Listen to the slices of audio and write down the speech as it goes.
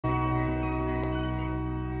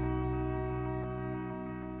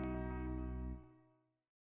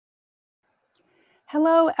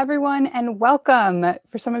Hello, everyone, and welcome.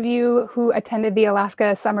 For some of you who attended the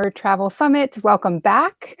Alaska Summer Travel Summit, welcome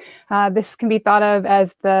back. This can be thought of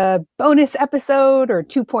as the bonus episode or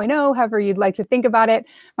 2.0, however you'd like to think about it.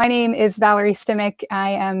 My name is Valerie Stimick.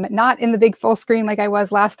 I am not in the big full screen like I was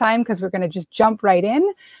last time because we're going to just jump right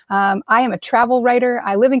in. I am a travel writer.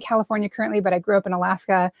 I live in California currently, but I grew up in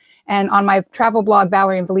Alaska. And on my travel blog,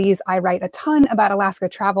 Valerie and Valise, I write a ton about Alaska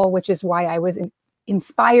travel, which is why I was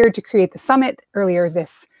inspired to create the summit earlier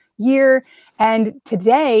this year. And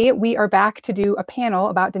today we are back to do a panel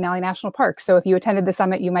about Denali National Park. So if you attended the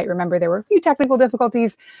summit, you might remember there were a few technical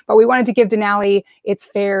difficulties, but we wanted to give Denali its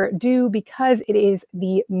fair due because it is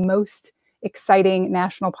the most exciting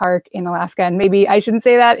national park in Alaska. And maybe I shouldn't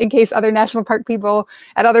say that in case other national park people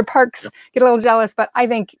at other parks get a little jealous, but I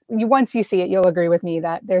think once you see it, you'll agree with me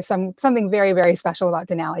that there's something very, very special about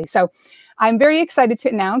Denali. So I'm very excited to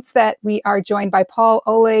announce that we are joined by Paul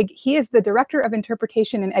Ollig. He is the Director of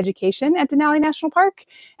Interpretation and Education at Denali National Park,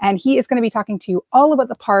 and he is going to be talking to you all about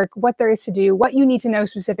the park, what there is to do, what you need to know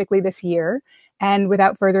specifically this year. And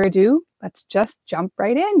without further ado, let's just jump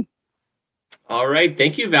right in. All right.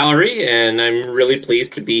 Thank you, Valerie. And I'm really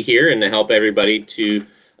pleased to be here and to help everybody to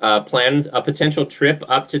plan a potential trip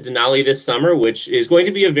up to Denali this summer, which is going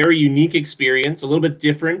to be a very unique experience, a little bit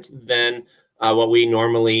different than what we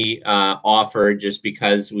normally offer, just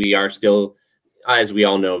because we are still, as we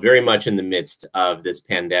all know, very much in the midst of this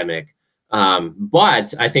pandemic.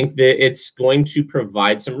 But I think that it's going to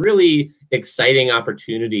provide some really exciting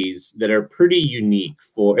opportunities that are pretty unique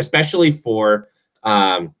especially for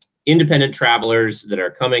independent travelers that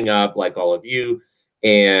are coming up, like all of you.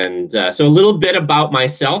 And so a little bit about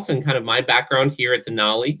myself and kind of my background here at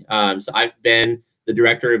Denali. So I've been the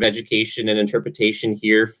Director of Education and Interpretation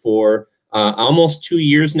here for almost 2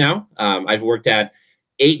 years now. I've worked at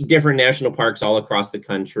 8 different national parks all across the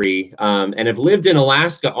country, and have lived in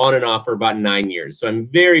Alaska on and off for about 9 years. So I'm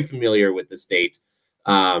very familiar with the state.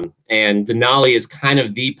 And Denali is kind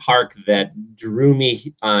of the park that drew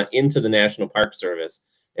me into the National Park Service.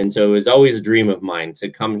 And so it was always a dream of mine to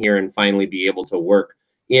come here and finally be able to work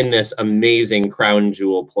in this amazing crown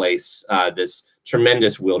jewel place, this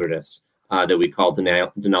tremendous wilderness that we call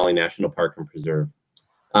Denali National Park and Preserve.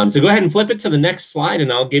 So go ahead and flip it to the next slide, and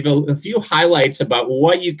I'll give a few highlights about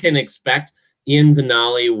what you can expect in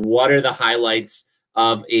Denali. What are the highlights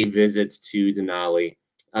of a visit to Denali?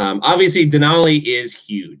 Obviously, Denali is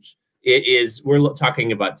huge. We're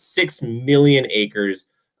talking about 6 million acres,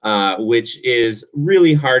 which is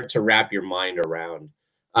really hard to wrap your mind around.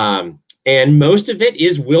 And most of it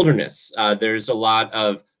is wilderness. There's a lot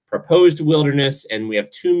of proposed wilderness, and we have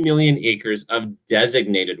 2 million acres of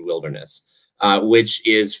designated wilderness, which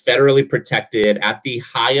is federally protected at the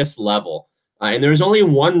highest level. And there's only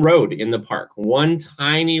one road in the park, one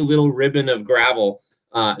tiny little ribbon of gravel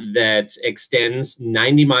that extends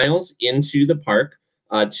 90 miles into the park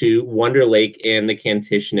to Wonder Lake and the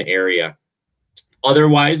Kantishna area.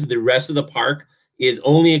 Otherwise, the rest of the park is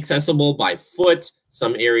only accessible by foot,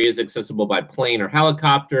 some areas accessible by plane or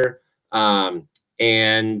helicopter, and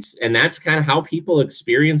that's kind of how people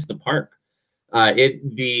experience the park.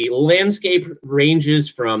 The landscape ranges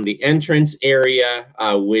from the entrance area,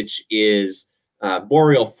 which is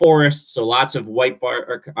boreal forest, so lots of white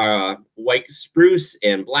spruce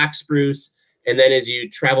and black spruce. And then as you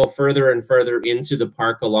travel further and further into the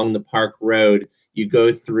park along the park road, you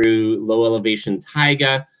go through low elevation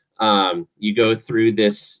taiga. You go through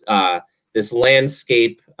this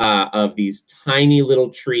landscape of these tiny little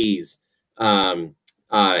trees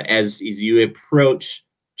as you approach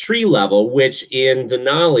tree level, which in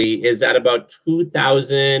Denali is at about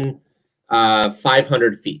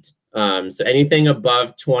 2,500 feet. So anything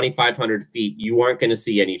above 2,500 feet, you aren't going to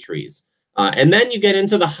see any trees. And then you get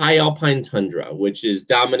into the high alpine tundra, which is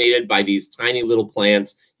dominated by these tiny little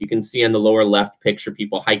plants. You can see on the lower left picture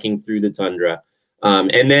people hiking through the tundra.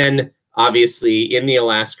 And then obviously in the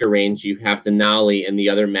Alaska range, you have Denali and the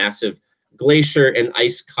other massive glacier and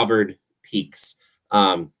ice covered peaks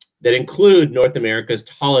that include North America's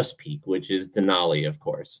tallest peak, which is Denali, of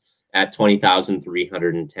course, at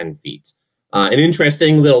 20,310 feet. An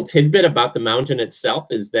interesting little tidbit about the mountain itself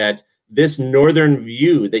is that this northern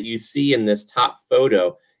view that you see in this top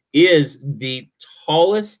photo is the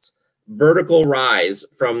tallest vertical rise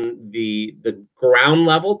from the ground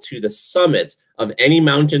level to the summit of any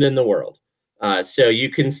mountain in the world. So you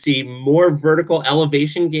can see more vertical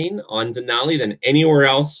elevation gain on Denali than anywhere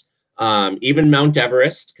else, even Mount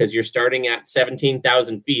Everest, because you're starting at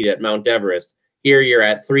 17,000 feet at Mount Everest. Here you're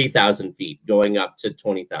at 3,000 feet going up to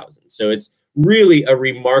 20,000. So it's really a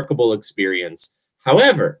remarkable experience.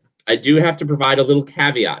 However, I do have to provide a little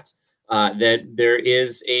caveat. that there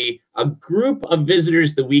is a group of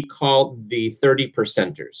visitors that we call the 30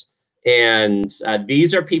 percenters. And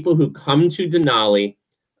these are people who come to Denali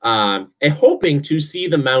hoping to see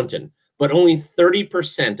the mountain, but only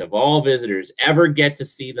 30% of all visitors ever get to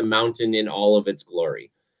see the mountain in all of its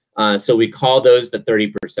glory. So we call those the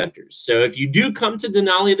 30 percenters. So if you do come to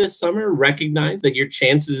Denali this summer, recognize that your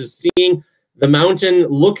chances of seeing the mountain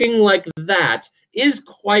looking like that is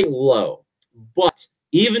quite low. But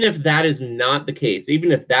even if that is not the case,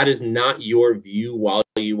 even if that is not your view while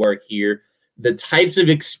you are here, the types of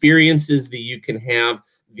experiences that you can have,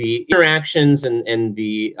 the interactions and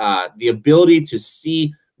the ability to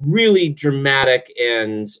see really dramatic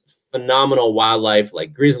and phenomenal wildlife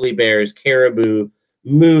like grizzly bears, caribou,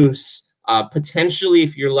 moose, potentially,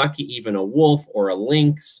 if you're lucky, even a wolf or a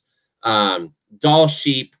lynx, Dall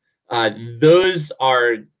sheep. Those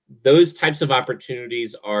types of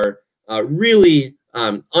opportunities are really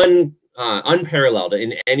unparalleled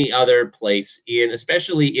in any other place,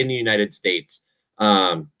 especially in the United States,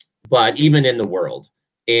 but even in the world.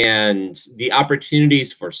 And the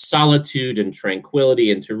opportunities for solitude and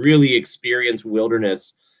tranquility and to really experience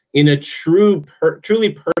wilderness in a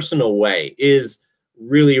truly personal way is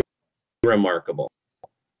really remarkable.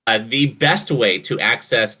 The best way to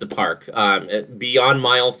access the park beyond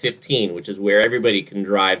mile 15, which is where everybody can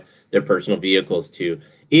drive their personal vehicles to,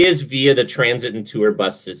 is via the transit and tour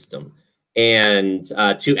bus system. And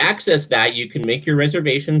to access that, you can make your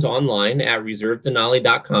reservations online at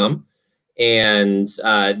reservedenali.com. And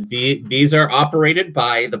these are operated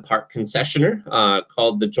by the park concessionaire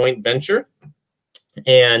called the Joint Venture.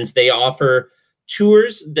 And they offer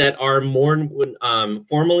tours that are more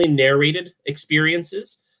formally narrated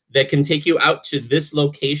experiences that can take you out to this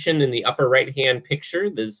location in the upper right-hand picture.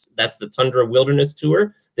 That's the Tundra Wilderness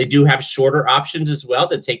Tour. They do have shorter options as well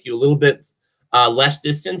that take you a little bit less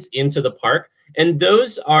distance into the park. And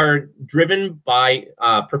those are driven by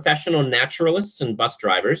professional naturalists and bus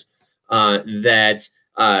drivers that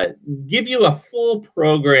give you a full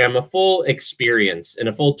program, a full experience, and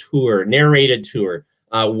a full tour, narrated tour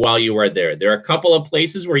while you are there. There are a couple of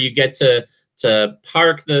places where you get to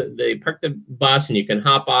park the bus and you can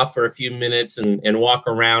hop off for a few minutes and walk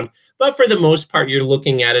around. But for the most part, you're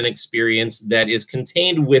looking at an experience that is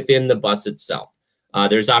contained within the bus itself.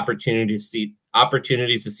 There's opportunities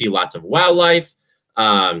to see lots of wildlife.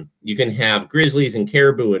 You can have grizzlies and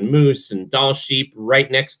caribou and moose and Dall sheep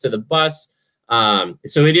right next to the bus.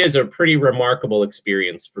 So it is a pretty remarkable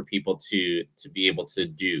experience for people to be able to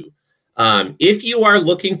do. If you are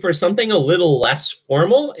looking for something a little less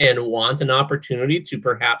formal and want an opportunity to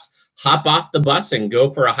perhaps hop off the bus and go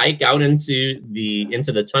for a hike out into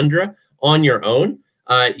the tundra on your own,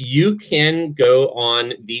 you can go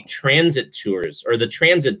on the transit tours or the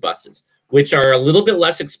transit buses, which are a little bit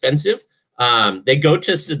less expensive. They go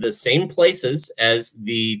to the same places as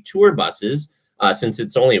the tour buses, since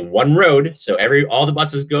it's only one road, so all the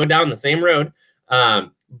buses go down the same road.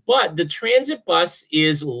 But the transit bus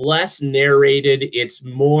is less narrated. It's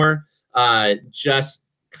more just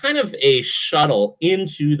kind of a shuttle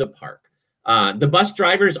into the park. The bus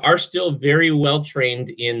drivers are still very well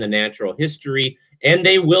trained in the natural history, and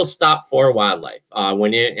they will stop for wildlife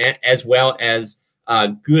as well as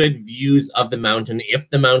good views of the mountain if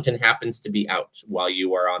the mountain happens to be out while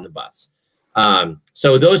you are on the bus.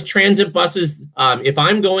 So those transit buses, if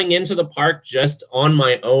I'm going into the park just on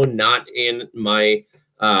my own, not in my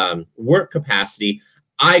work capacity,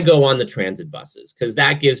 I go on the transit buses because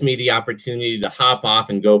that gives me the opportunity to hop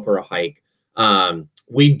off and go for a hike.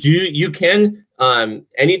 You can,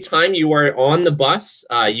 anytime you are on the bus,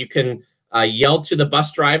 you can yell to the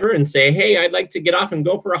bus driver and say, hey, I'd like to get off and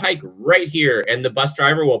go for a hike right here. And the bus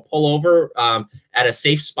driver will pull over at a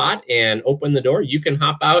safe spot and open the door. You can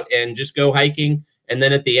hop out and just go hiking. And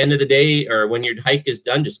then at the end of the day, or when your hike is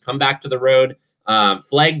done, just come back to the road,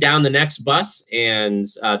 flag down the next bus, and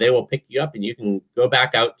they will pick you up and you can go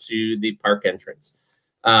back out to the park entrance.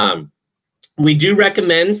 We do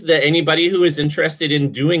recommend that anybody who is interested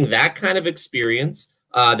in doing that kind of experience,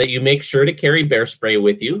 that you make sure to carry bear spray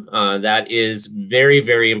with you. That is very,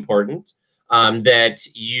 very important. That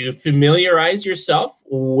you familiarize yourself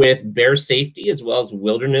with bear safety as well as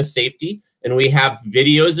wilderness safety. And we have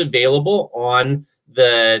videos available on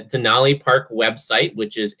the Denali Park website,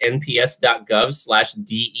 which is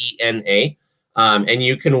nps.gov/DENA. And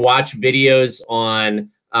you can watch videos on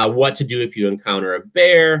what to do if you encounter a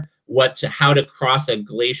bear, how to cross a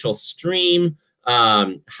glacial stream,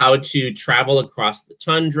 how to travel across the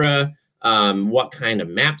tundra, what kind of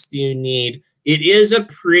maps do you need. It is a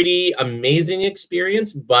pretty amazing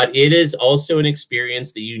experience, but it is also an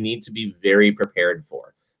experience that you need to be very prepared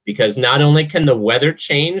for. because not only can the weather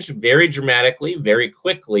change very dramatically, very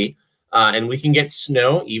quickly, and we can get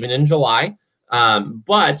snow even in July,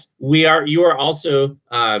 but you are also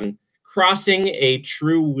crossing a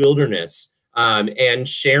true wilderness and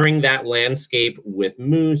sharing that landscape with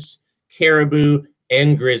moose, caribou,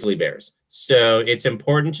 and grizzly bears. So it's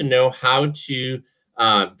important to know how to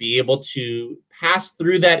be able to pass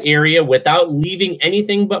through that area without leaving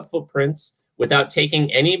anything but footprints, without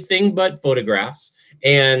taking anything but photographs,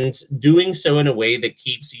 and doing so in a way that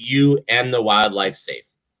keeps you and the wildlife safe.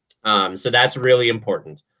 So that's really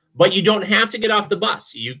important. But you don't have to get off the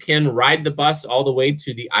bus. You can ride the bus all the way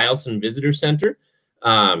to the Eielson Visitor Center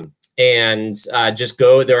and just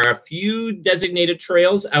go. There are a few designated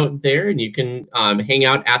trails out there, and you can hang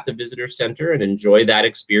out at the Visitor Center and enjoy that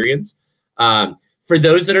experience. For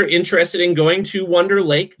those that are interested in going to Wonder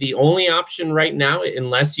Lake, the only option right now,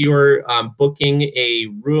 unless you're booking a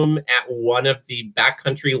room at one of the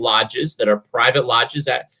backcountry lodges that are private lodges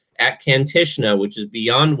at Kantishna, which is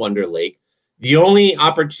beyond Wonder Lake, the only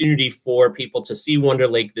opportunity for people to see Wonder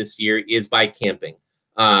Lake this year is by camping.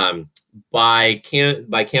 By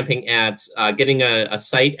camping at getting a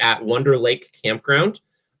site at Wonder Lake Campground,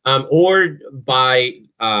 or by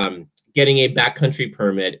getting a backcountry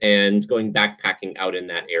permit and going backpacking out in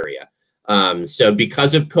that area. So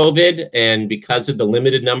because of COVID and because of the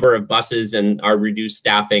limited number of buses and our reduced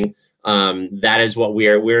staffing, that is what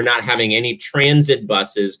we're not having any transit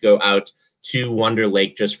buses go out to Wonder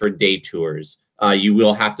Lake just for day tours. You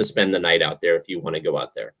will have to spend the night out there if you want to go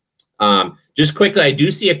out there. Just quickly, I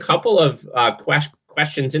do see a couple of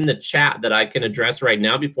questions in the chat that I can address right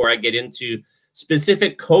now before I get into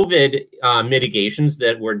specific COVID mitigations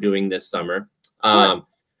that we're doing this summer. Sure.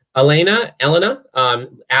 Elena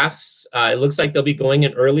asks, it looks like they'll be going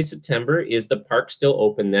in early September. Is the park still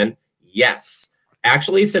open then? Yes.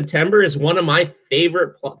 Actually, September is one of my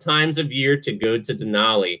favorite times of year to go to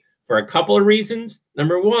Denali for a couple of reasons.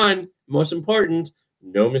 Number one, most important,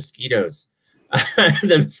 no mosquitoes.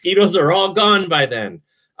 The mosquitoes are all gone by then.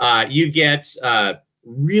 You get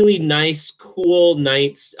really nice, cool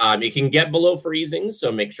nights. It can get below freezing,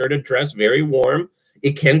 so make sure to dress very warm.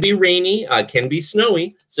 It can be rainy, can be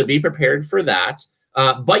snowy, so be prepared for that.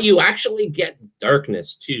 But you actually get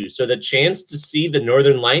darkness too. So the chance to see the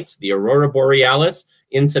northern lights, the aurora borealis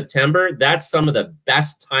in September, that's some of the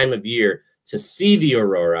best time of year to see the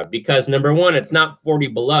aurora, because number one, it's not 40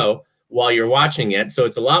 below while you're watching it, so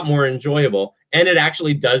it's a lot more enjoyable, and it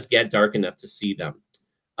actually does get dark enough to see them.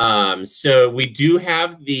 So we do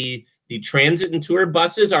have the transit and tour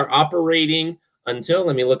buses are operating until,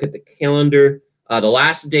 let me look at the calendar. The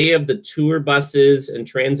last day of the tour buses and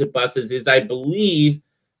transit buses is, I believe,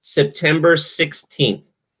 September 16th.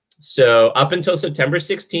 So up until September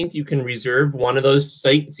 16th, you can reserve one of those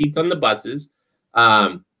seats on the buses.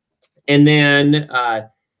 And then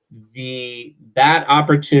that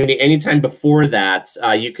opportunity, anytime before that,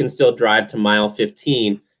 you can still drive to mile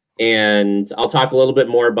 15. And I'll talk a little bit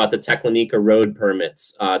more about the Teklanika Road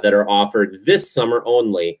Permits that are offered this summer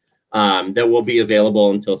only, that will be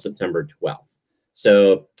available until September 12th.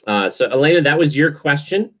 So Elena, that was your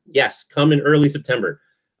question. Yes, come in early September.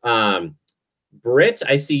 Britt,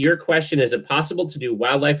 I see your question. Is it possible to do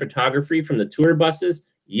wildlife photography from the tour buses?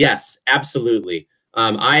 Yes, absolutely.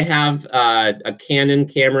 I have a Canon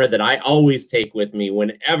camera that I always take with me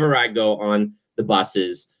whenever I go on the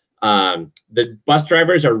buses. The bus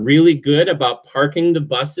drivers are really good about parking the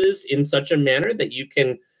buses in such a manner that you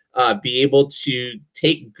can be able to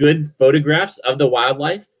take good photographs of the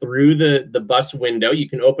wildlife through the bus window. You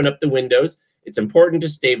can open up the windows. It's important to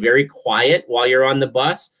stay very quiet while you're on the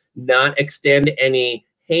bus, not extend any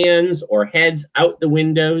hands or heads out the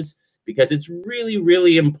windows, because it's really,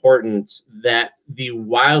 really important that the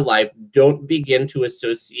wildlife don't begin to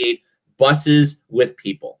associate buses with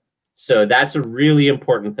people. So that's a really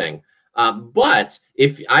important thing. But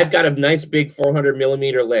if I've got a nice big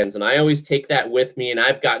 400mm lens, and I always take that with me, and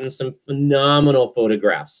I've gotten some phenomenal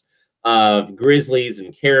photographs of grizzlies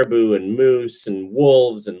and caribou and moose and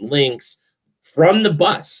wolves and lynx from the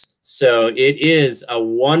bus. So it is a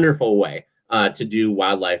wonderful way to do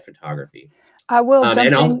wildlife photography. I will jump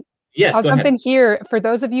in. Yes, I'll jump in here. For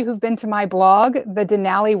those of you who've been to my blog, the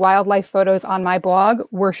Denali wildlife photos on my blog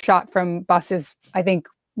were shot from buses. I think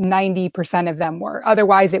 90% of them were.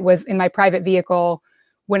 Otherwise, it was in my private vehicle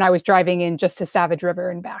when I was driving in just to Savage River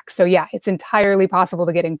and back. So yeah, it's entirely possible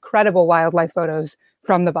to get incredible wildlife photos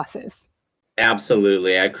from the buses.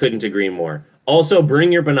 Absolutely. I couldn't agree more. Also,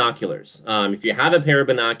 bring your binoculars. If you have a pair of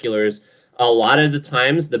binoculars, a lot of the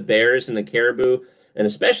times the bears and the caribou, And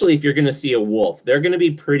especially if you're going to see a wolf, they're going to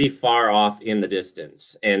be pretty far off in the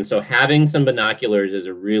distance. And so having some binoculars is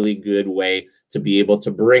a really good way to be able to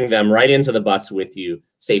bring them right into the bus with you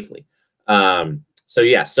safely. So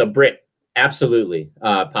yeah, so Britt, absolutely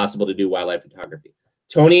possible to do wildlife photography.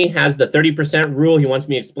 Tony has the 30% rule. He wants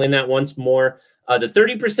me to explain that once more. The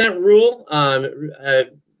 30% rule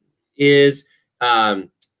is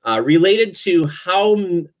related to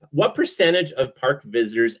what percentage of park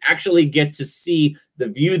visitors actually get to see the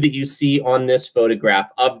view that you see on this photograph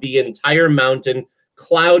of the entire mountain,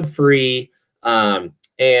 cloud-free, so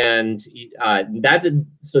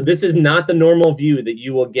this is not the normal view that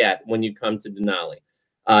you will get when you come to Denali.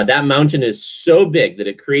 That mountain is so big that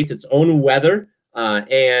it creates its own weather,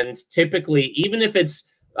 and typically, even if it's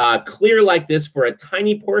clear like this for a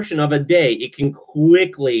tiny portion of a day, it can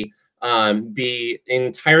quickly be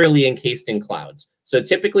entirely encased in clouds. So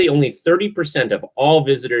typically only 30% of all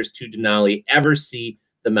visitors to Denali ever see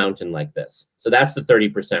the mountain like this. So that's the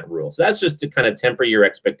 30% rule. So that's just to kind of temper your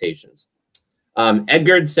expectations.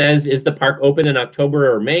 Edgard says, is the park open in October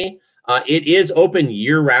or May? It is open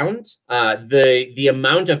year-round. The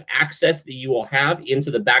amount of access that you will have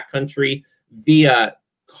into the backcountry via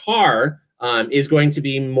car is going to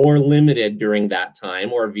be more limited during that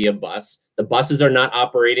time, or via bus. The buses are not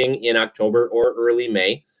operating in October or early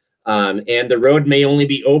May, and the road may only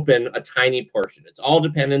be open a tiny portion. It's all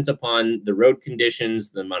dependent upon the road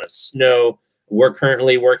conditions, the amount of snow. We're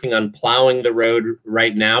currently working on plowing the road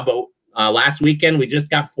right now, but last weekend we just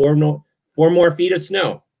got four more feet of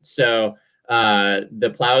snow. So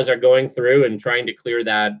the plows are going through and trying to clear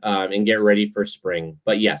that and get ready for spring.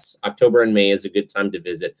 But yes, October and May is a good time to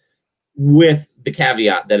visit, with the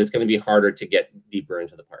caveat that it's going to be harder to get deeper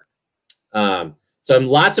into the park. So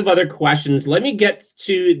lots of other questions. Let me get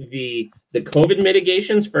to the COVID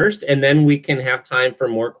mitigations first, and then we can have time for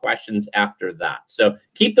more questions after that. So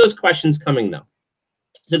keep those questions coming though.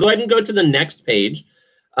 So go ahead and go to the next page.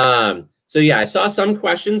 So yeah, I saw some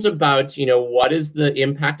questions about, what is the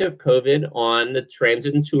impact of COVID on the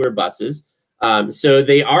transit and tour buses? So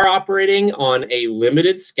they are operating on a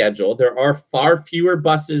limited schedule. There are far fewer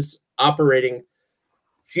buses operating,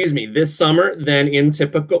 this summer than in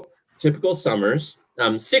typical summers.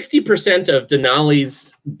 60% of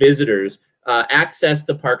Denali's visitors access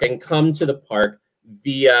the park and come to the park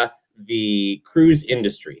via the cruise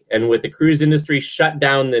industry. And with the cruise industry shut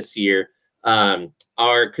down this year,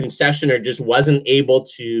 our concessionaire just wasn't able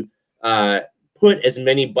to hire as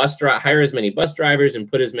many bus drivers and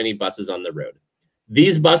put as many buses on the road.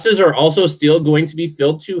 These buses are also still going to be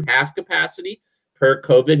filled to half capacity per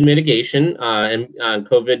COVID mitigation and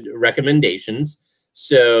COVID recommendations.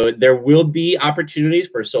 So there will be opportunities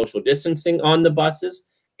for social distancing on the buses,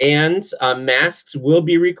 and masks will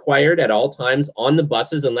be required at all times on the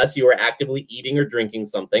buses unless you are actively eating or drinking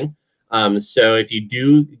something. So if you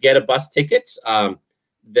do get a bus ticket,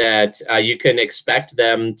 you can expect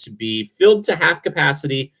them to be filled to half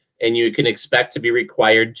capacity, and you can expect to be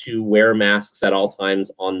required to wear masks at all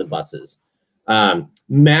times on the buses.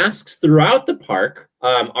 Masks throughout the park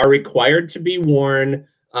are required to be worn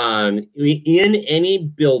in any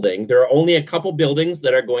building. There are only a couple buildings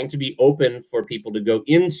that are going to be open for people to go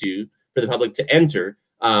into, for the public to enter,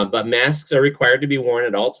 but masks are required to be worn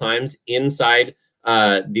at all times inside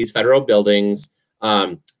these federal buildings,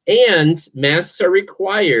 and masks are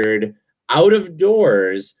required out of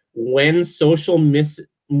doors when social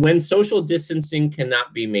distancing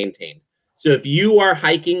cannot be maintained. So if you are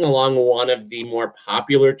hiking along one of the more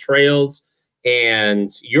popular trails and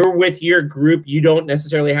you're with your group, you don't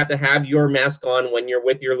necessarily have to have your mask on when you're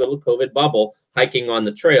with your little COVID bubble hiking on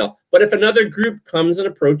the trail. But if another group comes and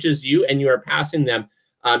approaches you and you are passing them,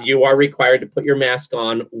 you are required to put your mask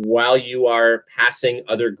on while you are passing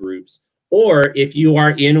other groups. Or if you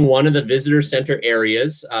are in one of the visitor center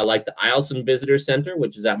areas, like the Eielson Visitor Center,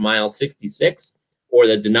 which is at mile 66, or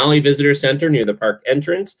the Denali Visitor Center near the park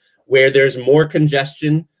entrance, where there's more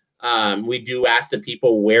congestion, we do ask that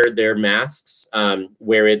people wear their masks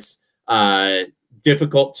where it's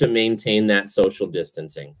difficult to maintain that social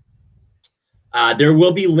distancing. There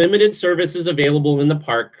will be limited services available in the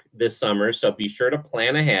park this summer, so be sure to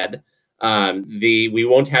plan ahead. We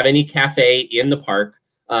won't have any cafe in the park.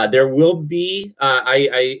 There will be,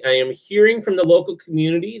 I am hearing from the local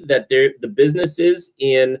community that the businesses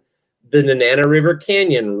in the Nenana River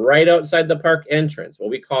Canyon, right outside the park entrance, what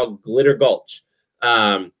we call Glitter Gulch,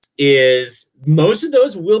 most of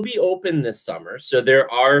those will be open this summer. So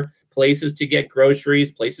there are places to get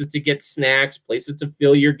groceries, places to get snacks, places to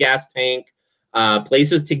fill your gas tank,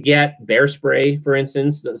 places to get bear spray, for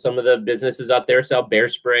instance. Some of the businesses out there sell bear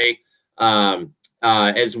spray.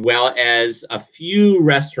 as well as a few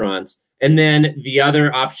restaurants. And then the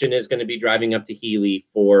other option is going to be driving up to Healy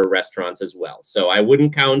for restaurants as well. So I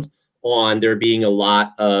wouldn't count on there being a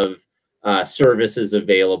lot of services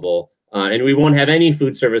available. And we won't have any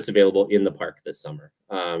food service available in the park this summer.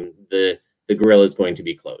 The grill is going to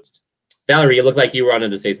be closed. Valerie, you look like you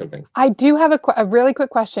wanted to say something. I do have a really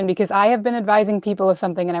quick question, because I have been advising people of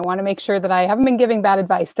something and I want to make sure that I haven't been giving bad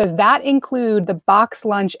advice. Does that include the box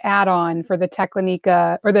lunch add-on for the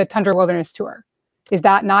Teklanika or the Tundra Wilderness Tour? Is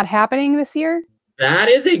that not happening this year? That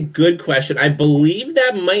is a good question. I believe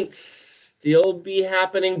that might still be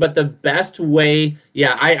happening, but the best way,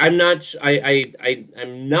 yeah, I'm not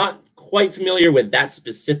quite familiar with that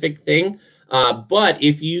specific thing. But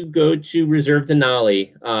if you go to Reserve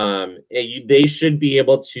Denali, they should be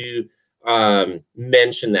able to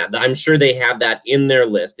mention that. I'm sure they have that in their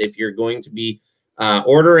list. If you're going to be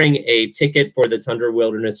ordering a ticket for the Tundra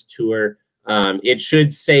Wilderness Tour, it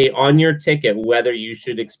should say on your ticket whether you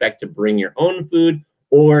should expect to bring your own food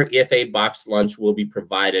or if a boxed lunch will be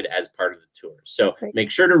provided as part of the tour. So Great.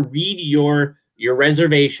 Make sure to read your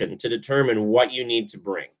reservation to determine what you need to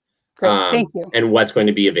bring. Great. Thank you. And what's going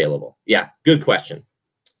to be available. Yeah, good question.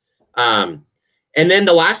 And then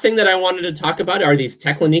the last thing that I wanted to talk about are these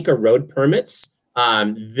Teklanika Road Permits.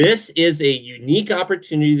 This is a unique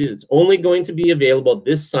opportunity that's only going to be available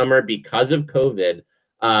this summer because of COVID,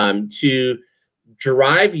 to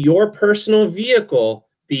drive your personal vehicle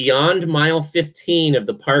beyond mile 15 of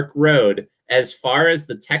the park road as far as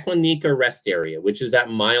the Teklanika rest area, which is at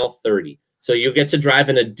mile 30. So you'll get to drive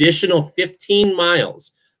an additional 15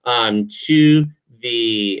 miles to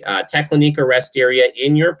the Teklanika rest area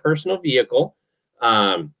in your personal vehicle.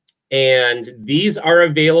 And these are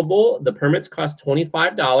available. The permits cost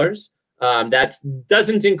 $25. That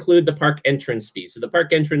doesn't include the park entrance fee. So the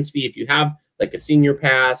park entrance fee, if you have like a senior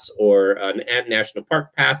pass or an National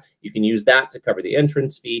Park pass, you can use that to cover the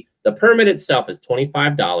entrance fee. The permit itself is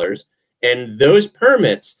 $25. And those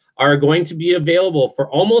permits are going to be available for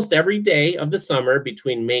almost every day of the summer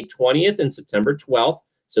between May 20th and September 12th.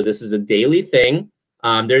 So this is a daily thing.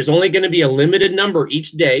 There's only going to be a limited number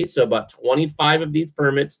each day, so about 25 of these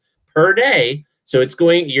permits per day. So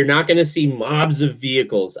you're not going to see mobs of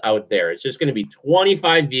vehicles out there. It's just going to be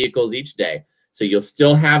 25 vehicles each day. So you'll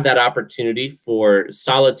still have that opportunity for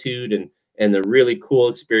solitude and the really cool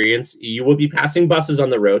experience. You will be passing buses on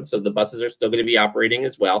the road, so the buses are still going to be operating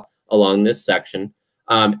as well along this section.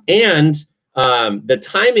 The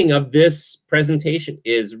timing of this presentation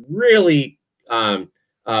is really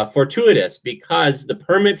fortuitous, because the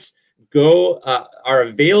permits are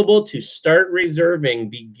available to start reserving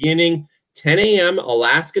beginning 10 a.m.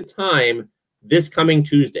 Alaska time this coming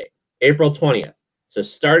Tuesday, April 20th. So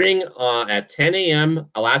starting at 10 a.m.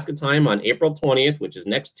 Alaska time on April 20th, which is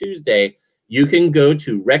next Tuesday, you can go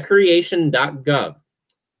to recreation.gov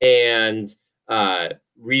and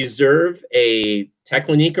reserve a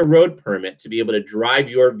Teklanika Road Permit to be able to drive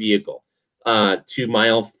your vehicle to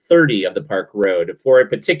mile 30 of the park road for a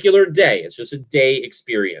particular day. It's just a day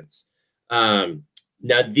experience. Now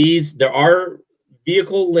there are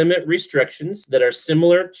vehicle limit restrictions that are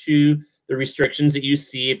similar to the restrictions that you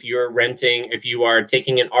see if you are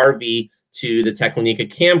taking an RV to the Teklanika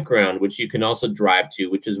campground, which you can also drive to,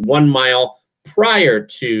 which is 1 mile prior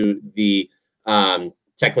to the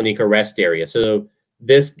Teklanika rest area. So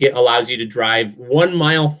this allows you to drive 1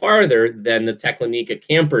 mile farther than the Teklanika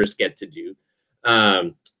campers get to do.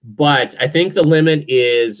 But I think the limit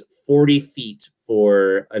is 40 feet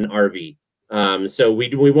for an RV. So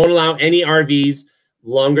we won't allow any RVs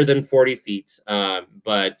longer than 40 feet.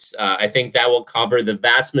 But I think that will cover the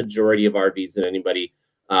vast majority of RVs that anybody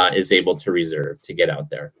is able to reserve to get out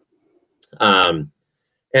there.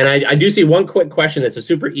 And I do see one quick question that's a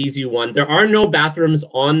super easy one. There are no bathrooms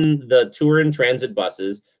on the tour and transit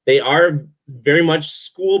buses. They are very much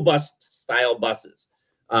school bus style buses.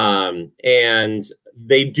 And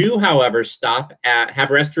they do, however, have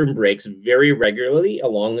restroom breaks very regularly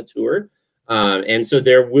along the tour. And so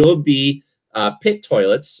there will be pit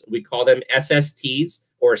toilets. We call them SSTs,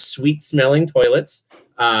 or sweet smelling toilets.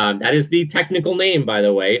 That is the technical name, by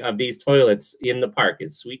the way, of these toilets in the park,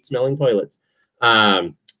 is sweet smelling toilets.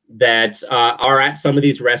 That are at some of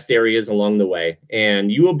these rest areas along the way.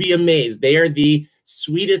 And you will be amazed. They are the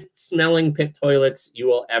sweetest smelling pit toilets you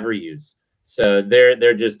will ever use. So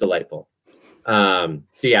they're just delightful. So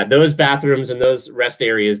yeah, those bathrooms and those rest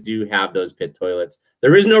areas do have those pit toilets.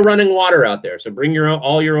 There is no running water out there. So bring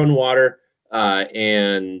all your own water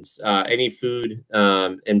and any food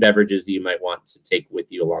and beverages that you might want to take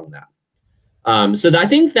with you along that. So I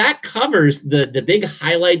think that covers the big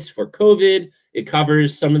highlights for COVID. It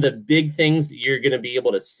covers some of the big things that you're going to be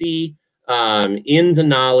able to see in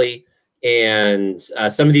Denali, and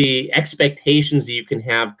some of the expectations that you can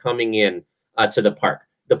have coming in to the park.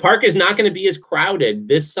 The park is not going to be as crowded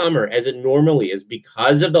this summer as it normally is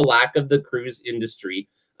because of the lack of the cruise industry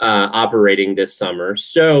operating this summer.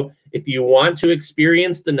 So if you want to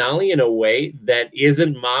experience Denali in a way that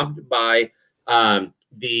isn't mobbed by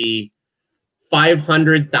the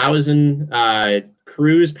 500,000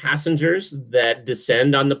 cruise passengers that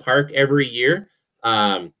descend on the park every year,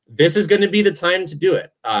 this is going to be the time to do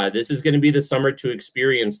it. This is going to be the summer to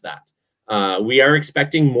experience that. We are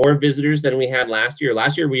expecting more visitors than we had last year.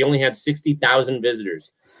 Last year, we only had 60,000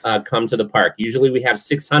 visitors come to the park. Usually we have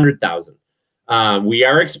 600,000. We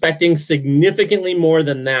are expecting significantly more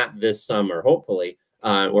than that this summer, hopefully.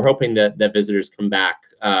 We're hoping that visitors come back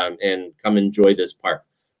and come enjoy this park.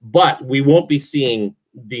 But we won't be seeing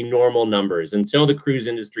the normal numbers until the cruise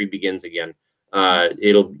industry begins again.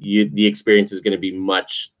 The experience is going to be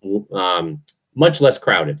much less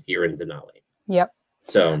crowded here in Denali. Yep.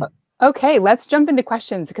 So. Okay, let's jump into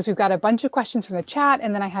questions, because we've got a bunch of questions from the chat,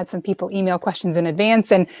 and then I had some people email questions in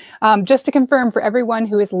advance. And just to confirm for everyone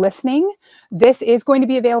who is listening, this is going to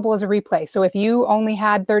be available as a replay. So if you only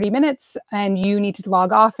had 30 minutes and you need to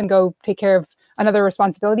log off and go take care of another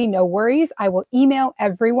responsibility, no worries. I will email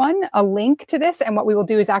everyone a link to this. And what we will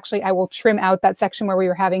do is actually, I will trim out that section where we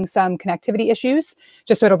were having some connectivity issues,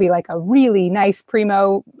 just so it'll be like a really nice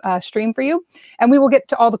primo stream for you. And we will get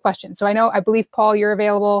to all the questions. So I believe, Paul, you're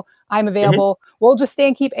available. I'm available. Mm-hmm. We'll just stay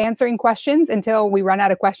and keep answering questions until we run out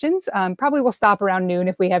of questions. Probably we'll stop around noon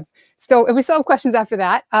if we still have questions after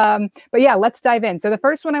that. But yeah, let's dive in. So the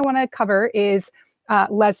first one I want to cover is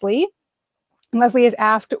Leslie. And Leslie has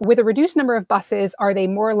asked, with a reduced number of buses, are they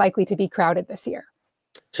more likely to be crowded this year?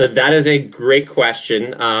 So that is a great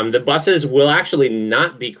question. The buses will actually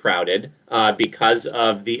not be crowded because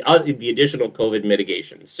of the additional COVID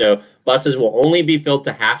mitigation. So buses will only be filled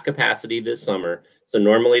to half capacity this summer. So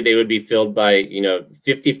normally they would be filled by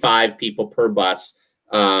 55 people per bus.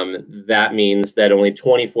 That means that only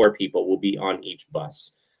 24 people will be on each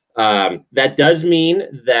bus. That does mean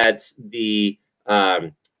that the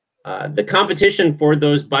competition for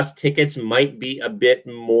those bus tickets might be a bit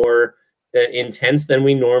more intense than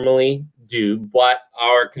we normally do, but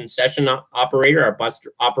our concession operator, our bus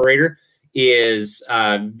operator, is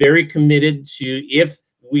very committed to, if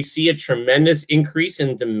we see a tremendous increase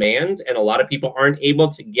in demand and a lot of people aren't able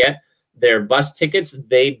to get their bus tickets,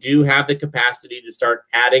 they do have the capacity to start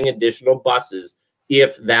adding additional buses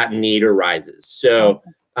if that need arises. So,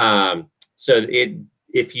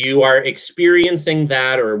 if you are experiencing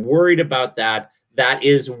that or worried about that, that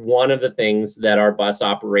is one of the things that our bus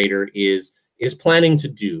operator is planning to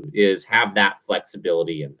do, is have that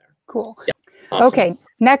flexibility in there. Cool. Yeah, awesome. Okay,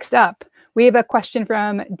 next up, we have a question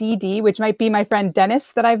from DD, which might be my friend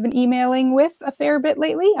Dennis that I've been emailing with a fair bit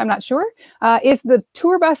lately. I'm not sure. Is the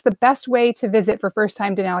tour bus the best way to visit for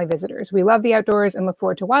first-time Denali visitors? We love the outdoors and look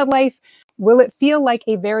forward to wildlife. Will it feel like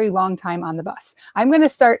a very long time on the bus? I'm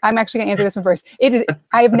actually going to answer this one first.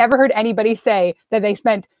 I have never heard anybody say that they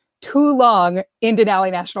spent too long in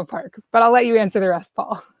Denali National Park, but I'll let you answer the rest,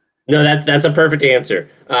 Paul. No, that's a perfect answer.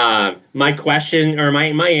 My question, or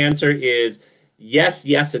my answer is yes,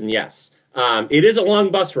 yes, and yes. It is a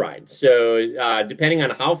long bus ride. So depending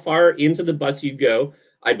on how far into the bus you go,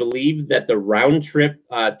 I believe that the round trip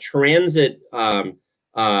transit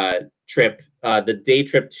trip, the day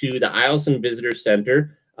trip to the Eielson Visitor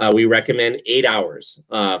Center, we recommend 8 hours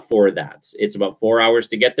for that. It's about 4 hours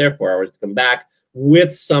to get there, 4 hours to come back,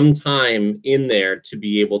 with some time in there to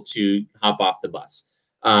be able to hop off the bus.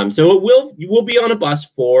 So you will be on a bus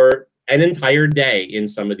for an entire day in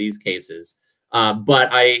some of these cases. But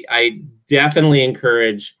I definitely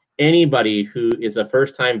encourage anybody who is a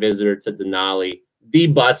first-time visitor to Denali, the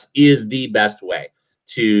bus is the best way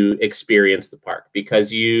to experience the park,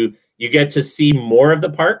 because you get to see more of the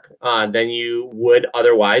park than you would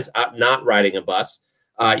otherwise not riding a bus.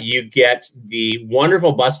 You get the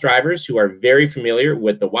wonderful bus drivers who are very familiar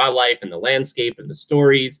with the wildlife and the landscape and the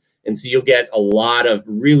stories. And so you'll get a lot of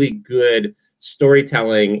really good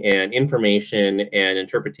storytelling and information and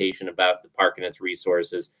interpretation about the park and its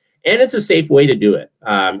resources. And it's a safe way to do it.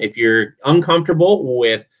 If you're uncomfortable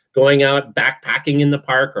with going out backpacking in the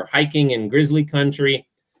park or hiking in grizzly country,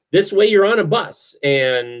 this way you're on a bus.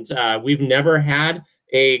 And we've never had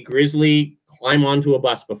a grizzly climb onto a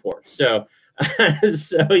bus before. So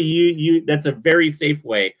that's a very safe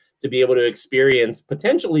way to be able to experience,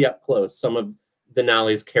 potentially up close, some of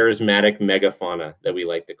Denali's charismatic megafauna that we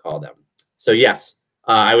like to call them. So yes,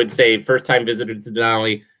 I would say first-time visitor to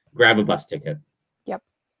Denali, grab a bus ticket. Yep,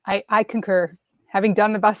 I concur. Having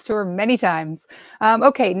done the bus tour many times.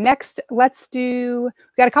 Okay, next, we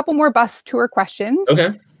got a couple more bus tour questions.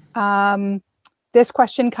 Okay. This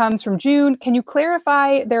question comes from June. Can you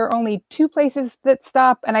clarify there are only 2 places that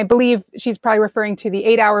stop? And I believe she's probably referring to the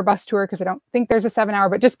 8-hour bus tour because I don't think there's a 7-hour,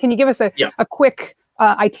 but just can you give us a quick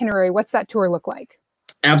itinerary? What's that tour look like?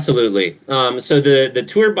 Absolutely. So the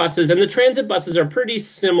tour buses and the transit buses are pretty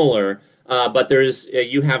similar, but there's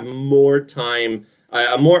you have more time,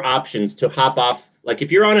 more options to hop off. Like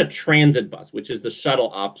if you're on a transit bus, which is the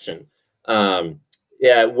shuttle option,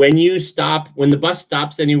 yeah, when the bus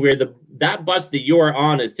stops anywhere, that bus that you are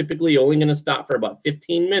on is typically only going to stop for about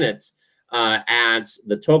 15 minutes at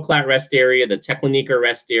the Toklat rest area, the Teklanika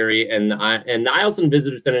rest area, and the Isles and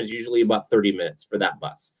Visitor Center is usually about 30 minutes for that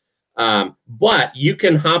bus. But you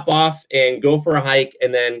can hop off and go for a hike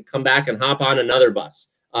and then come back and hop on another bus,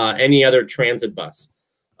 any other transit bus,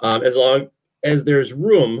 as long as there's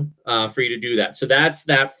room for you to do that. So that's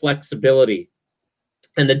that flexibility.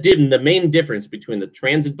 And the main difference between the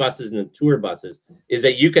transit buses and the tour buses is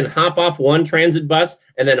that you can hop off one transit bus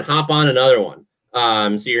and then hop on another one.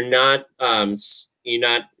 So you're not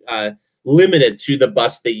limited to the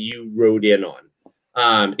bus that you rode in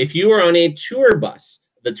on. If you are on a tour bus,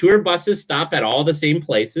 the tour buses stop at all the same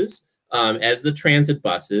places as the transit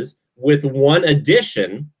buses, with one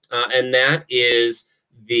addition, and that is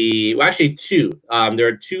actually 2. There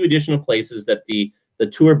are 2 additional places that the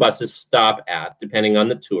tour buses stop at, depending on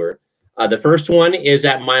the tour. The first one is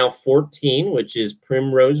at mile 14, which is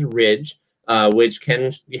Primrose Ridge, which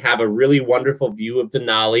can have a really wonderful view of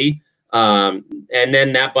Denali. And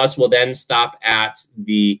then that bus will then stop at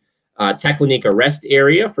the Teklanika rest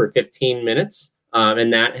area for 15 minutes.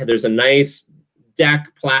 And there's a nice deck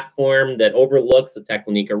platform that overlooks the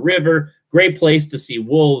Teklanika River. Great place to see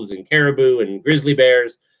wolves and caribou and grizzly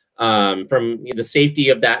bears. From the safety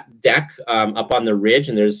of that deck up on the ridge,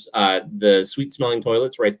 and there's the sweet-smelling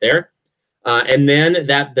toilets right there. And then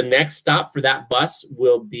the next stop for that bus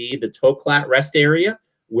will be the Toklat rest area,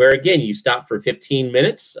 where again you stop for 15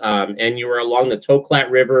 minutes, and you are along the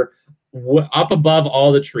Toklat River, up above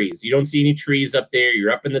all the trees. You don't see any trees up there.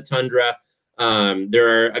 You're up in the tundra. There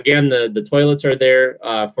are again the toilets are there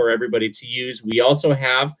for everybody to use. We also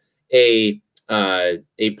have a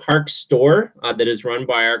park store that is run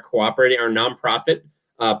by our nonprofit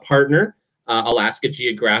partner, Alaska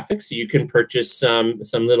Geographic. So you can purchase some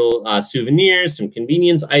little souvenirs, some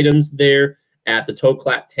convenience items there at the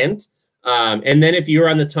Toklat tent. And then if you're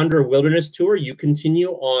on the Tundra Wilderness Tour, you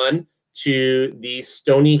continue on to the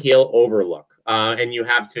Stony Hill Overlook, and you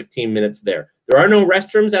have 15 minutes there. There are no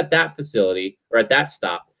restrooms at that facility or at that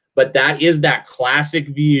stop, but that is that classic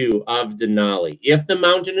view of Denali. If the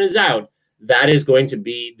mountain is out, that is going to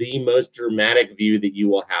be the most dramatic view that you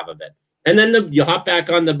will have of it. And then you hop back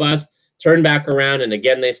on the bus, turn back around, and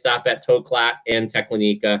again, they stop at Toklat and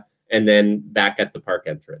Teklanika, and then back at the park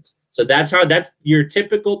entrance. So that's your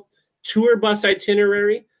typical tour bus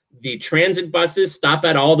itinerary. The transit buses stop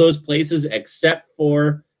at all those places except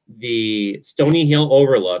for the Stony Hill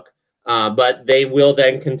Overlook, but they will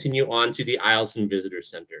then continue on to the Isles and Visitor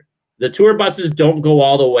Center. The tour buses don't go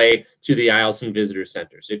all the way to the Eielson Visitor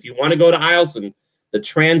Center. So if you want to go to Eielson, the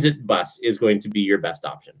transit bus is going to be your best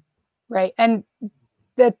option. Right. And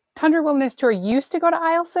the Tundra Wilderness Tour used to go to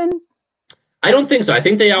Eielson? I don't think so. I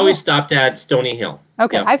think they always stopped at Stony Hill.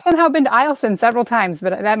 Okay. Yeah. I've somehow been to Eielson several times,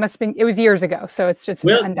 but that must have been, it was years ago. So it's just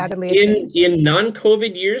undoubtedly. In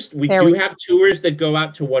non-COVID years, we have tours that go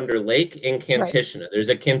out to Wonder Lake and Kantishna. Right. There's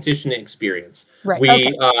a Kantishna experience.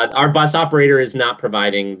 Right. Our bus operator is not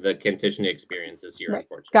providing the Kantishna experience this year,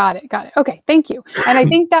 unfortunately. Got it. Okay. Thank you. And I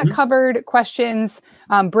think that covered questions.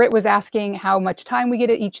 Britt was asking how much time we get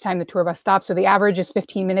at each time the tour bus stops. So the average is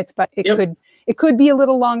 15 minutes, but it could be a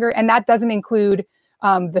little longer. And that doesn't include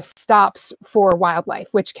the stops for wildlife,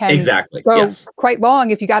 which can go quite long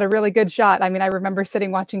if you got a really good shot. I mean, I remember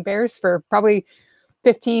sitting watching bears for probably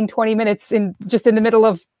 15, 20 minutes just in the middle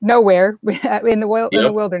of nowhere in the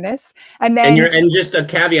wilderness. And then and just a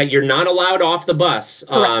caveat, you're not allowed off the bus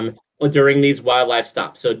during these wildlife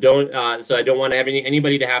stops. So I don't want to have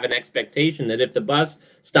anybody to have an expectation that if the bus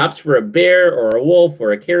stops for a bear or a wolf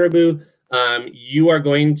or a caribou, you are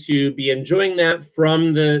going to be enjoying that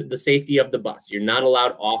from the safety of the bus. You're not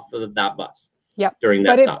allowed off of that bus during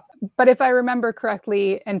that stop. But if I remember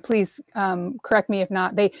correctly, and please correct me if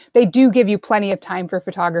not, they do give you plenty of time for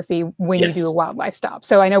photography when you do a wildlife stop.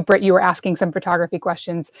 So I know, Britt, you were asking some photography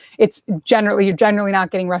questions. You're generally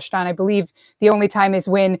not getting rushed on. I believe the only time is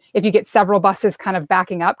if you get several buses kind of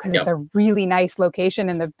backing up because it's a really nice location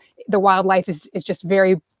and the wildlife is just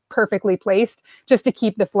very perfectly placed just to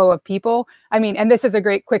keep the flow of people. I mean, and this is a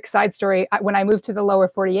great quick side story. When I moved to the lower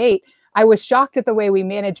 48, I was shocked at the way we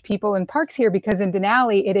manage people in parks here, because in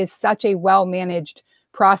Denali, it is such a well-managed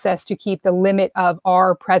process to keep the limit of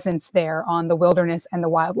our presence there on the wilderness and the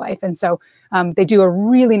wildlife. And so they do a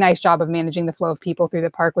really nice job of managing the flow of people through the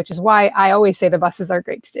park, which is why I always say the buses are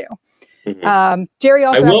great to do. Jerry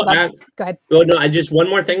also go ahead. Well, no, I just one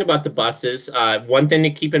more thing about the buses. One thing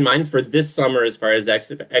to keep in mind for this summer, as far as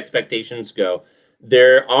expectations go,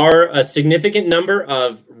 there are a significant number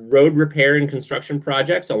of road repair and construction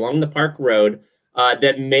projects along the park road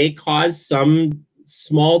that may cause some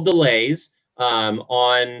small delays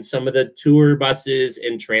on some of the tour buses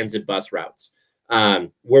and transit bus routes.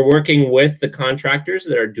 We're working with the contractors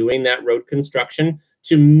that are doing that road construction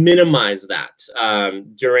to minimize that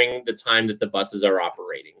during the time that the buses are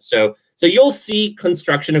operating. So you'll see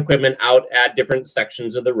construction equipment out at different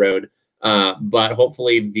sections of the road, but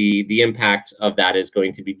hopefully the impact of that is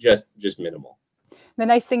going to be just minimal. The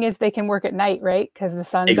nice thing is they can work at night, right? Because the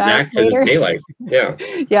sun's out later. Because it's daylight. Yeah.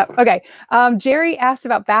 Yep. Okay. Jerry asked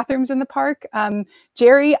about bathrooms in the park.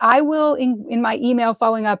 Jerry, I will, in my email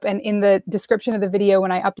following up and in the description of the video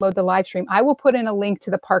when I upload the live stream, I will put in a link to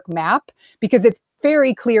the park map, because it's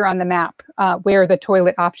very clear on the map where the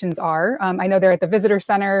toilet options are. I know they're at the visitor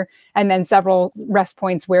center and then several rest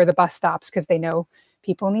points where the bus stops, because they know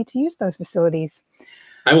people need to use those facilities.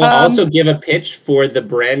 I will also give a pitch for the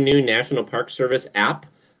brand new National Park Service app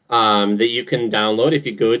that you can download if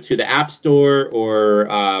you go to the App Store, or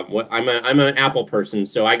I'm an Apple person,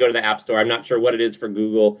 so I go to the App Store. I'm not sure what it is for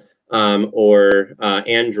Google or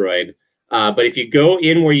Android, but if you go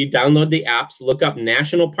in where you download the apps, look up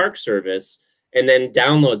National Park Service, and then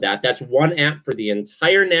download that. That's one app for the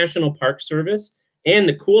entire National Park Service. And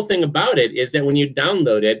the cool thing about it is that when you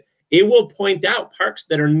download it, it will point out parks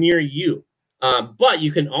that are near you. But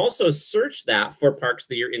you can also search that for parks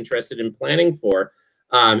that you're interested in planning for.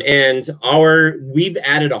 And we've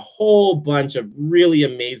added a whole bunch of really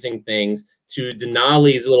amazing things to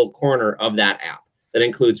Denali's little corner of that app. That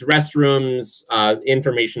includes restrooms,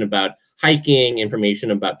 information about hiking,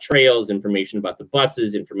 information about trails, information about the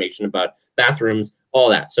buses, information about bathrooms, all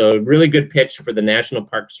that. So really good pitch for the National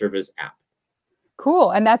Park Service app.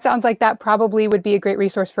 Cool. And that sounds like that probably would be a great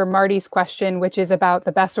resource for Marty's question, which is about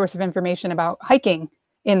the best source of information about hiking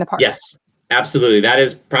in the park. Yes, absolutely. That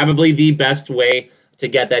is probably the best way to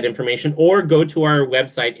get that information, or go to our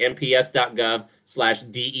website,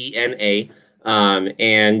 nps.gov/DENA.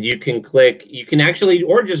 And you can actually,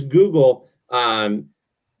 or just Google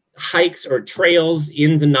hikes or trails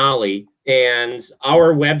in Denali, and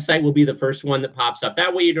our website will be the first one that pops up.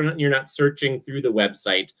 That way you're not searching through the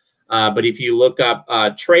website. But if you look up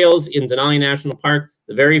trails in Denali National Park,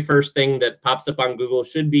 the very first thing that pops up on Google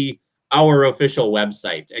should be our official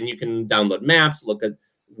website. And you can download maps, look at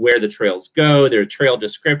where the trails go, their trail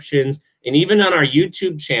descriptions. And even on our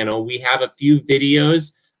YouTube channel, we have a few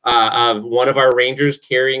videos of one of our rangers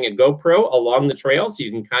carrying a GoPro along the trail. So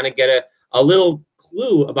you can kind of get a little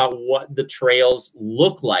clue about what the trails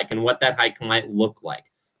look like and what that hike might look like.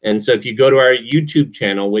 And so if you go to our YouTube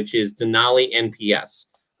channel, which is Denali NPS,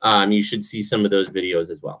 you should see some of those videos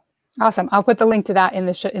as well. Awesome. I'll put the link to that in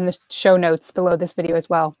the show notes below this video as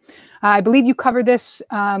well. I believe you covered this.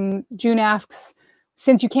 June asks,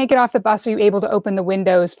 since you can't get off the bus, are you able to open the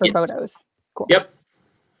windows for photos? Cool. Yep.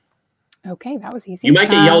 Okay, that was easy. You might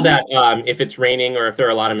get yelled at if it's raining or if there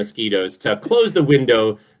are a lot of mosquitoes to close the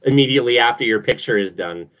window immediately after your picture is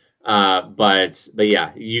done. But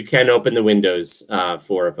yeah, you can open the windows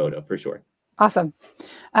for a photo for sure. Awesome.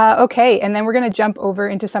 Okay, and then we're going to jump over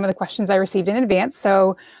into some of the questions I received in advance.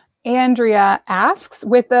 So Andrea asks,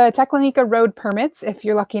 with the Teklanika Road Permits, if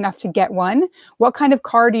you're lucky enough to get one, what kind of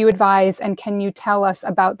car do you advise, and can you tell us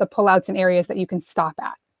about the pullouts and areas that you can stop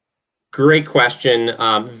at? Great question.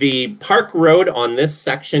 The park road on this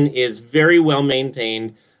section is very well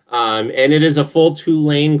maintained, and it is a full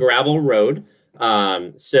 2-lane gravel road.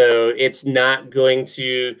 So it's not going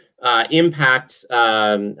to impact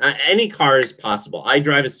any cars possible. I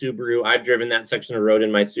drive a Subaru. I've driven that section of road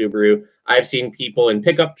in my Subaru. I've seen people in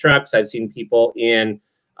pickup trucks. I've seen people in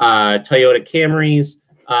Toyota Camrys.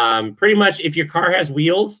 Pretty much if your car has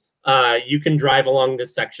wheels, you can drive along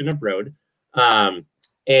this section of road.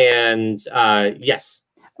 Yes.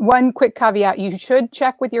 One quick caveat, you should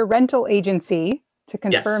check with your rental agency to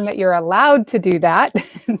confirm that you're allowed to do that.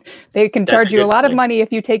 They can charge you a lot of money if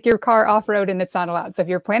you take your car off-road and it's not allowed. So if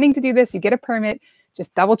you're planning to do this, you get a permit,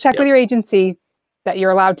 just double check with your agency that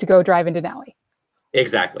you're allowed to go drive in Denali.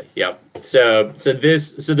 Exactly. Yep. So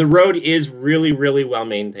the road is really, really well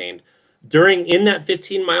maintained. In that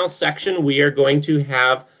 15-mile section, we are going to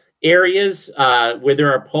have areas where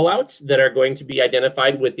there are pullouts that are going to be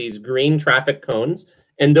identified with these green traffic cones.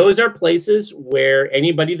 And those are places where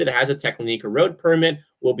anybody that has a Teklanika Road Permit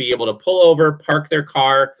will be able to pull over, park their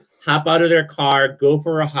car, hop out of their car, go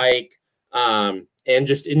for a hike, and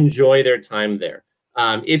just enjoy their time there.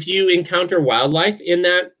 If you encounter wildlife in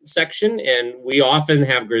that section, and we often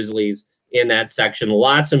have grizzlies in that section,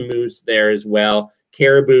 lots of moose there as well,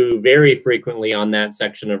 caribou very frequently on that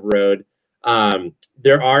section of road.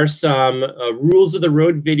 There are some rules of the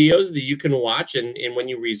road videos that you can watch, and when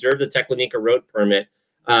you reserve the Teklanika Road Permit,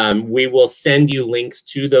 we will send you links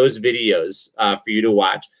to those videos for you to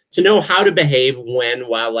watch to know how to behave when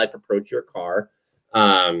wildlife approach your car,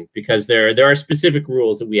 because there are specific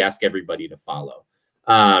rules that we ask everybody to follow.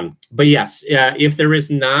 But yes, if there is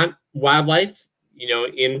not wildlife,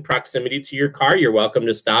 in proximity to your car, you're welcome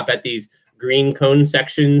to stop at these green cone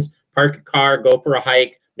sections, park your car, go for a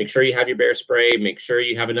hike, make sure you have your bear spray, make sure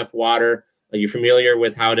you have enough water. You're familiar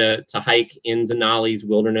with how to hike in Denali's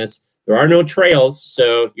wilderness. There are no trails,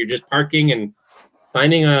 so you're just parking and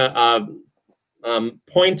finding a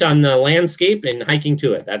point on the landscape and hiking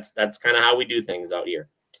to it. That's kind of how we do things out here.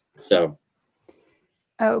 So,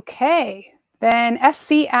 okay. Then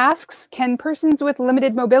SC asks, can persons with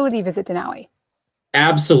limited mobility visit Denali?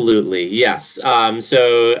 Absolutely, yes.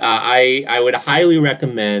 So I would highly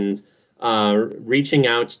recommend reaching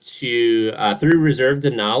out to through Reserve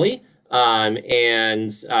Denali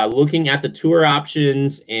and looking at the tour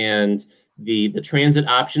options and the transit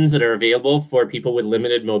options that are available for people with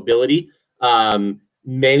limited mobility.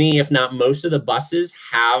 Many, if not most, of the buses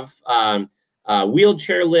have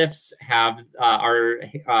wheelchair lifts, are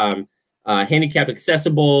handicap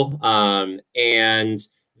accessible, and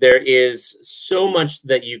there is so much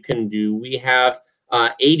that you can do. We have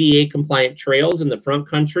ADA compliant trails in the front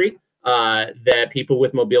country that people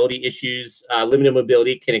with mobility issues, limited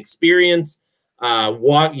mobility, can experience,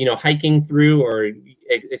 hiking through or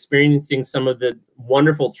experiencing some of the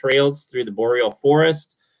wonderful trails through the boreal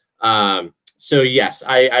forest. So yes,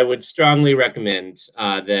 I would strongly recommend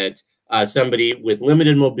that somebody with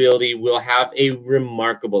limited mobility will have a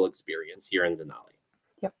remarkable experience here in Denali.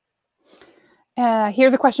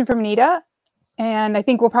 Here's a question from Anita, and I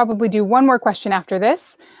think we'll probably do one more question after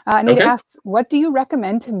this. Anita asks, what do you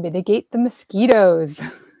recommend to mitigate the mosquitoes?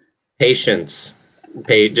 Patience.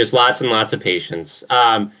 Just lots and lots of patience.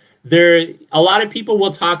 A lot of people will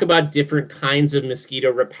talk about different kinds of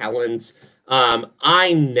mosquito repellents.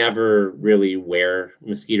 I never really wear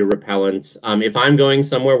mosquito repellents. If I'm going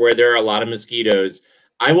somewhere where there are a lot of mosquitoes,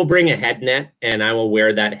 I will bring a head net, and I will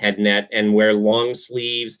wear that head net and wear long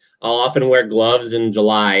sleeves. I'll often wear gloves in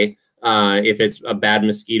July if it's a bad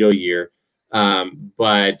mosquito year.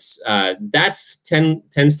 But that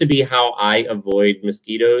tends to be how I avoid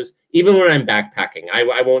mosquitoes, even when I'm backpacking.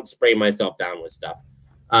 I won't spray myself down with stuff.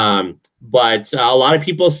 But a lot of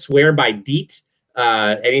people swear by DEET.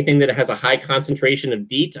 Anything that has a high concentration of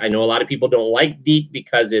DEET. I know a lot of people don't like DEET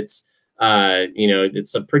because it's a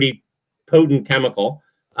pretty potent chemical.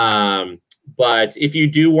 But if you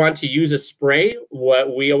do want to use a spray,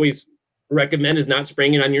 what we always recommend is not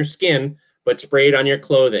spraying it on your skin, but spray it on your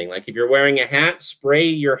clothing. Like if you're wearing a hat, spray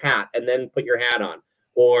your hat and then put your hat on.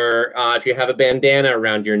 Or if you have a bandana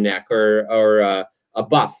around your neck or a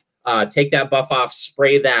buff, take that buff off,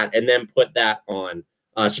 spray that, and then put that on.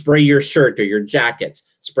 Spray your shirt or your jacket,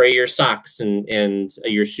 spray your socks and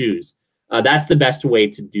your shoes. That's the best way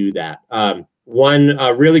to do that. One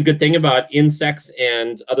really good thing about insects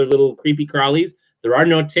and other little creepy crawlies, there are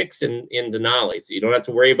no ticks in Denali, so you don't have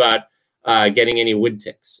to worry about getting any wood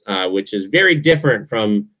ticks, which is very different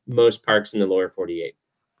from most parks in the lower 48.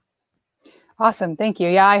 Awesome. Thank you.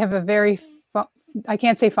 Yeah, I have a very, I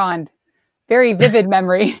can't say fond, very vivid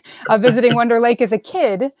memory of visiting Wonder Lake as a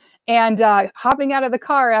kid and hopping out of the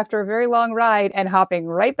car after a very long ride and hopping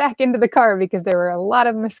right back into the car because there were a lot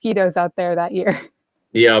of mosquitoes out there that year.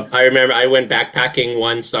 Yeah, I remember I went backpacking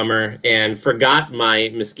one summer and forgot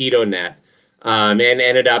my mosquito net and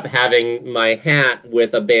ended up having my hat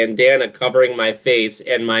with a bandana covering my face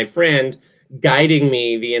and my friend guiding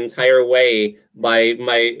me the entire way by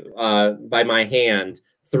my hand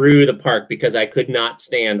through the park because I could not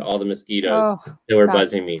stand all the mosquitoes that were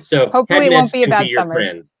buzzing me. So hopefully it won't be a bad summer.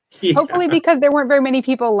 Friend. Yeah. Hopefully, because there weren't very many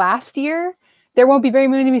people last year, there won't be very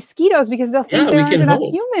many mosquitoes because they'll think there aren't enough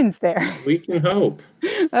humans there. We can hope.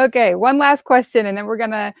 Okay, one last question, and then we're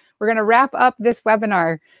gonna wrap up this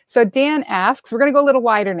webinar. So Dan asks, we're gonna go a little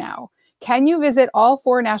wider now. Can you visit all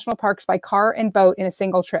 4 national parks by car and boat in a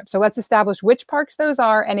single trip? So let's establish which parks those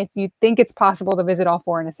are, and if you think it's possible to visit all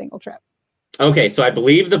 4 in a single trip. Okay, so I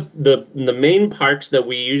believe the main parks that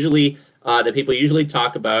we usually that people usually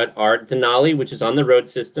talk about are Denali, which is on the road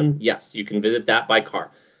system. Yes, you can visit that by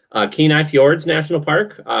car. Kenai Fjords National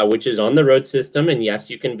Park, which is on the road system, and yes,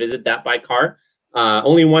 you can visit that by car.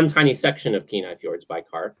 Only one tiny section of Kenai Fjords by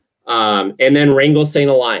car. And then Wrangell St.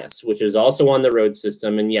 Elias, which is also on the road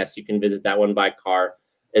system, and yes, you can visit that one by car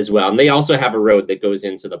as well. And they also have a road that goes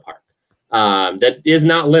into the park. That is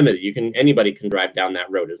not limited. Anybody can drive down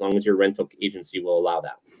that road as long as your rental agency will allow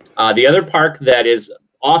that. The other park that is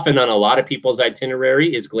often on a lot of people's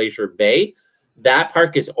itinerary is Glacier Bay. That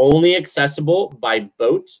park is only accessible by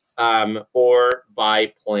boat or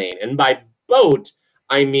by plane. And by boat,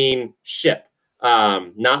 I mean ship,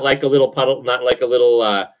 not like a little puddle, not like a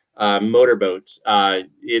little motorboat.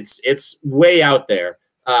 It's way out there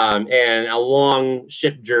and a long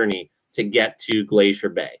ship journey to get to Glacier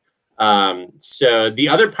Bay. So the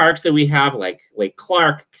other parks that we have, like Lake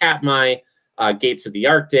Clark, Katmai, Gates of the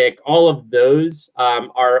Arctic, all of those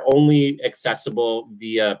are only accessible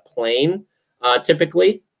via plane,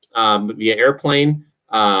 typically, via airplane.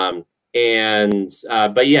 But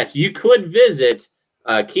yes, you could visit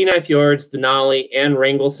Kenai Fjords, Denali, and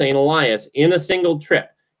Wrangell St. Elias in a single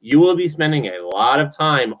trip. You will be spending a lot of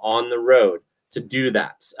time on the road to do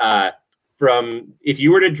that. If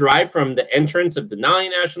you were to drive from the entrance of Denali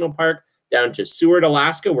National Park down to Seward,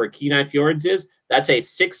 Alaska, where Kenai Fjords is, that's a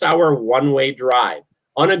 6-hour one-way drive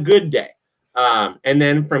on a good day. And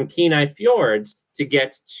then from Kenai Fjords to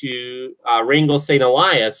get to Wrangell St.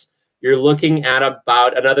 Elias, you're looking at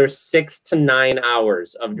about another 6 to 9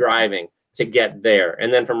 hours of driving to get there.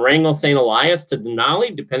 And then from Wrangell St. Elias to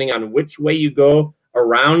Denali, depending on which way you go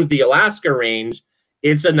around the Alaska range,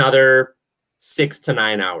 it's another 6 to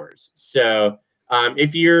 9 hours. So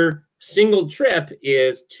if your single trip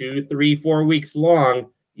is 2, 3, 4 weeks long,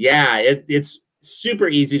 yeah, it's super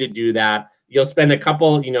easy to do that. You'll spend a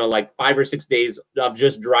couple, like 5 or 6 days of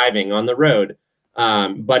just driving on the road.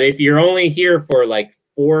 But if you're only here for like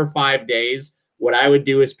 4 or 5 days, what I would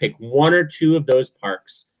do is pick 1 or 2 of those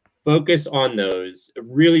parks, focus on those,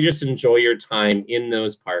 really just enjoy your time in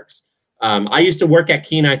those parks. I used to work at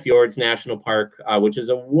Kenai Fjords National Park, which is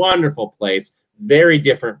a wonderful place, very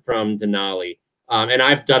different from Denali. And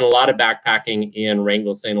I've done a lot of backpacking in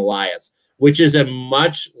Wrangell St. Elias, which is a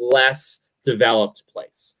much less developed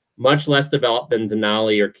place, much less developed than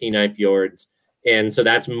Denali or Kenai Fjords. And so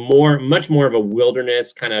that's much more of a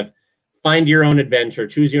wilderness kind of find your own adventure,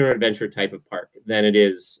 choose your own adventure type of park than it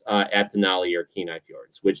is at Denali or Kenai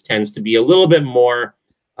Fjords, which tends to be a little bit more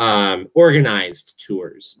organized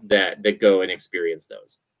tours that go and experience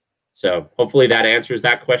those. So hopefully that answers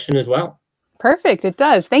that question as well. Perfect. It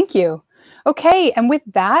does. Thank you. Okay, and with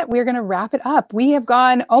that, we're going to wrap it up. We have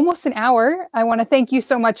gone almost an hour. I want to thank you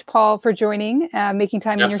so much, Paul, for joining, making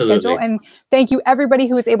time in your schedule. And thank you, everybody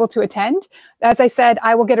who was able to attend. As I said,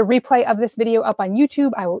 I will get a replay of this video up on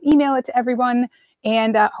YouTube. I will email it to everyone.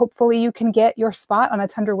 And hopefully you can get your spot on a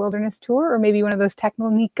Tundra Wilderness Tour or maybe one of those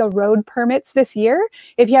Teklanika Road Permits this year.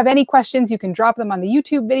 If you have any questions, you can drop them on the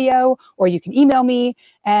YouTube video or you can email me.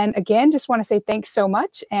 And again, just want to say thanks so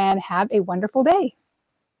much and have a wonderful day.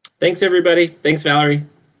 Thanks, everybody. Thanks, Valerie.